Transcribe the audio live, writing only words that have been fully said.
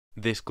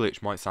This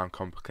glitch might sound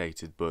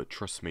complicated, but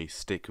trust me,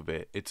 stick with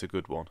it, it's a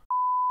good one.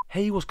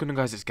 Hey, what's going on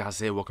guys, it's Gaz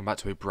here, welcome back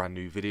to a brand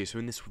new video. So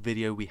in this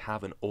video we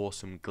have an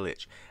awesome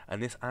glitch,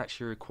 and this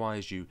actually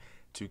requires you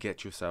to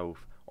get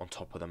yourself on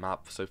top of the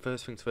map. So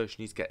first things first,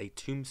 you need to get a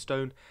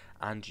tombstone,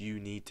 and you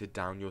need to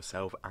down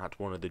yourself at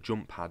one of the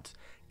jump pads.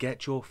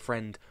 Get your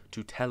friend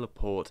to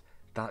teleport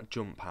that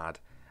jump pad,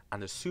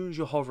 and as soon as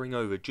you're hovering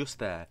over just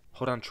there,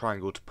 hold down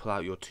triangle to pull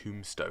out your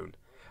tombstone.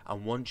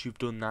 And once you've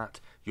done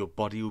that, your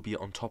body will be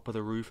on top of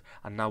the roof.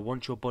 And now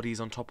once your body is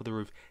on top of the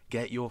roof,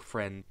 get your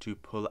friend to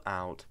pull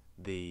out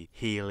the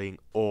healing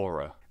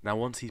aura. Now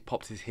once he's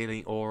popped his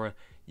healing aura,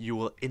 you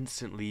will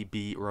instantly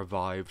be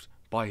revived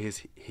by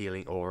his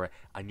healing aura,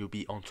 and you'll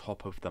be on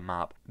top of the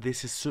map.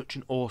 This is such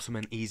an awesome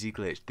and easy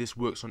glitch. This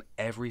works on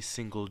every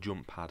single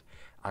jump pad,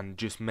 and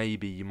just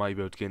maybe you might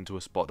be able to get into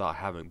a spot that I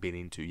haven't been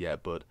into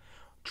yet, but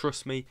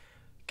trust me,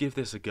 give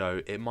this a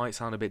go. It might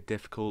sound a bit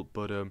difficult,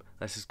 but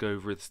let's just go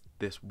over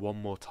this one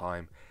more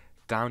time.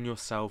 Down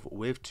yourself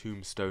with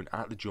tombstone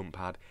at the jump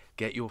pad.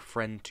 Get your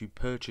friend to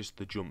purchase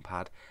the jump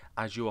pad.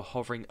 As you are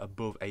hovering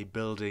above a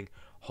building,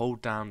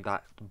 hold down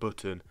that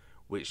button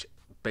which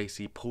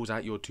basically pulls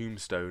out your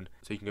tombstone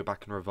so you can go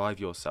back and revive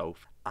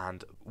yourself.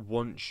 And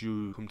once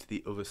you come to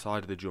the other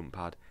side of the jump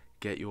pad,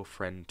 get your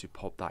friend to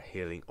pop that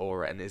healing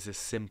aura, and it's as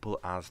simple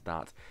as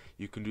that.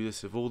 You can do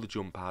this with all the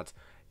jump pads.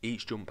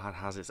 Each jump pad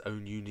has its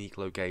own unique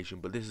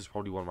location, but this is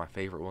probably one of my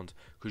favourite ones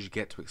because you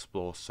get to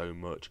explore so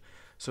much.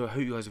 So I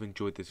hope you guys have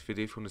enjoyed this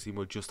video. If you want to see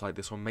more just like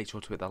this one, make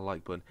sure to hit that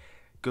like button,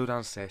 go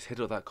downstairs,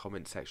 hit up that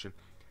comment section.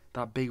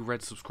 That big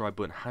red subscribe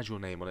button has your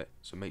name on it,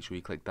 so make sure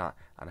you click that,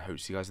 and I hope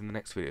to see you guys in the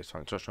next video. So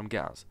I'm Josh from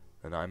Gaz,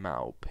 and I'm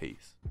out.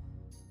 Peace.